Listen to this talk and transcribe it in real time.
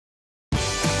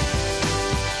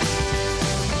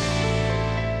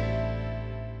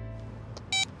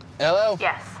Hello?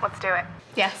 Yes, let's do it.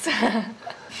 Yes.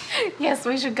 Yes,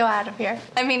 we should go out of here.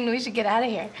 I mean, we should get out of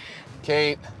here.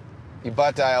 Kate, you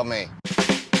butt dial me.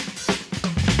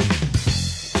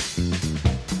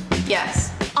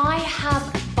 Yes. I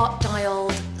have butt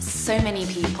dialed so many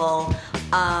people,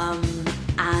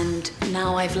 and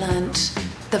now I've learnt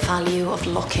the value of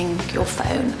locking your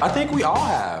phone. I think we all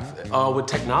have. With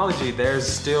technology, there's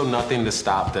still nothing to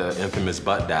stop the infamous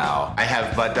butt dial. I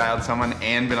have butt dialed someone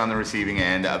and been on the receiving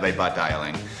end of a butt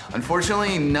dialing.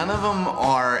 Unfortunately, none of them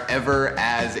are ever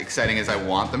as exciting as I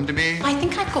want them to be. I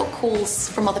think I've got calls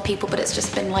from other people, but it's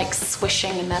just been like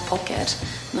swishing in their pocket.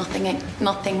 Nothing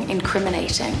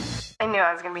incriminating. I knew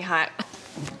I was gonna be hot.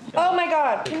 Oh my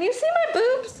God, can you see my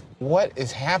boobs? What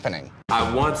is happening?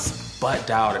 I once butt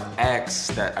dialed an ex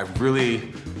that I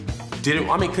really didn't,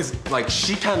 I mean, because like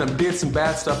she kind of did some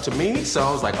bad stuff to me, so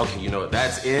I was like, okay, you know what,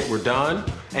 that's it, we're done.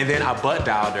 And then I butt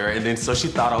dialed her, and then so she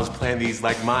thought I was playing these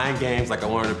like mind games, like I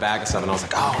wanted her back and stuff, and I was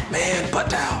like, oh man, butt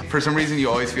dial. For some reason,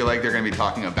 you always feel like they're gonna be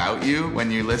talking about you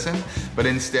when you listen, but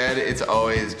instead it's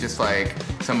always just like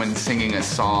someone singing a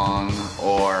song,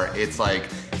 or it's like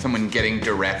someone getting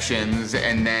directions,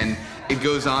 and then it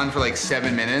goes on for like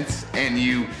 7 minutes, and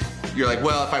you're like,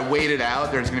 well, if I wait it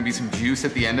out, there's gonna be some juice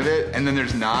at the end of it, and then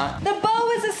there's not. The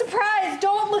bow is a surprise.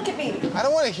 Don't look at me. I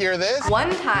don't want to hear this.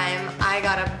 One time, I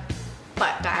got a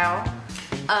butt dial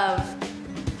of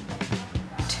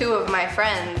 2 of my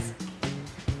friends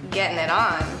getting it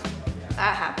on.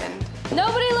 That happened.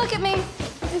 Nobody look at me.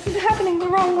 This is happening the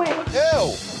wrong way.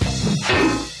 Ew!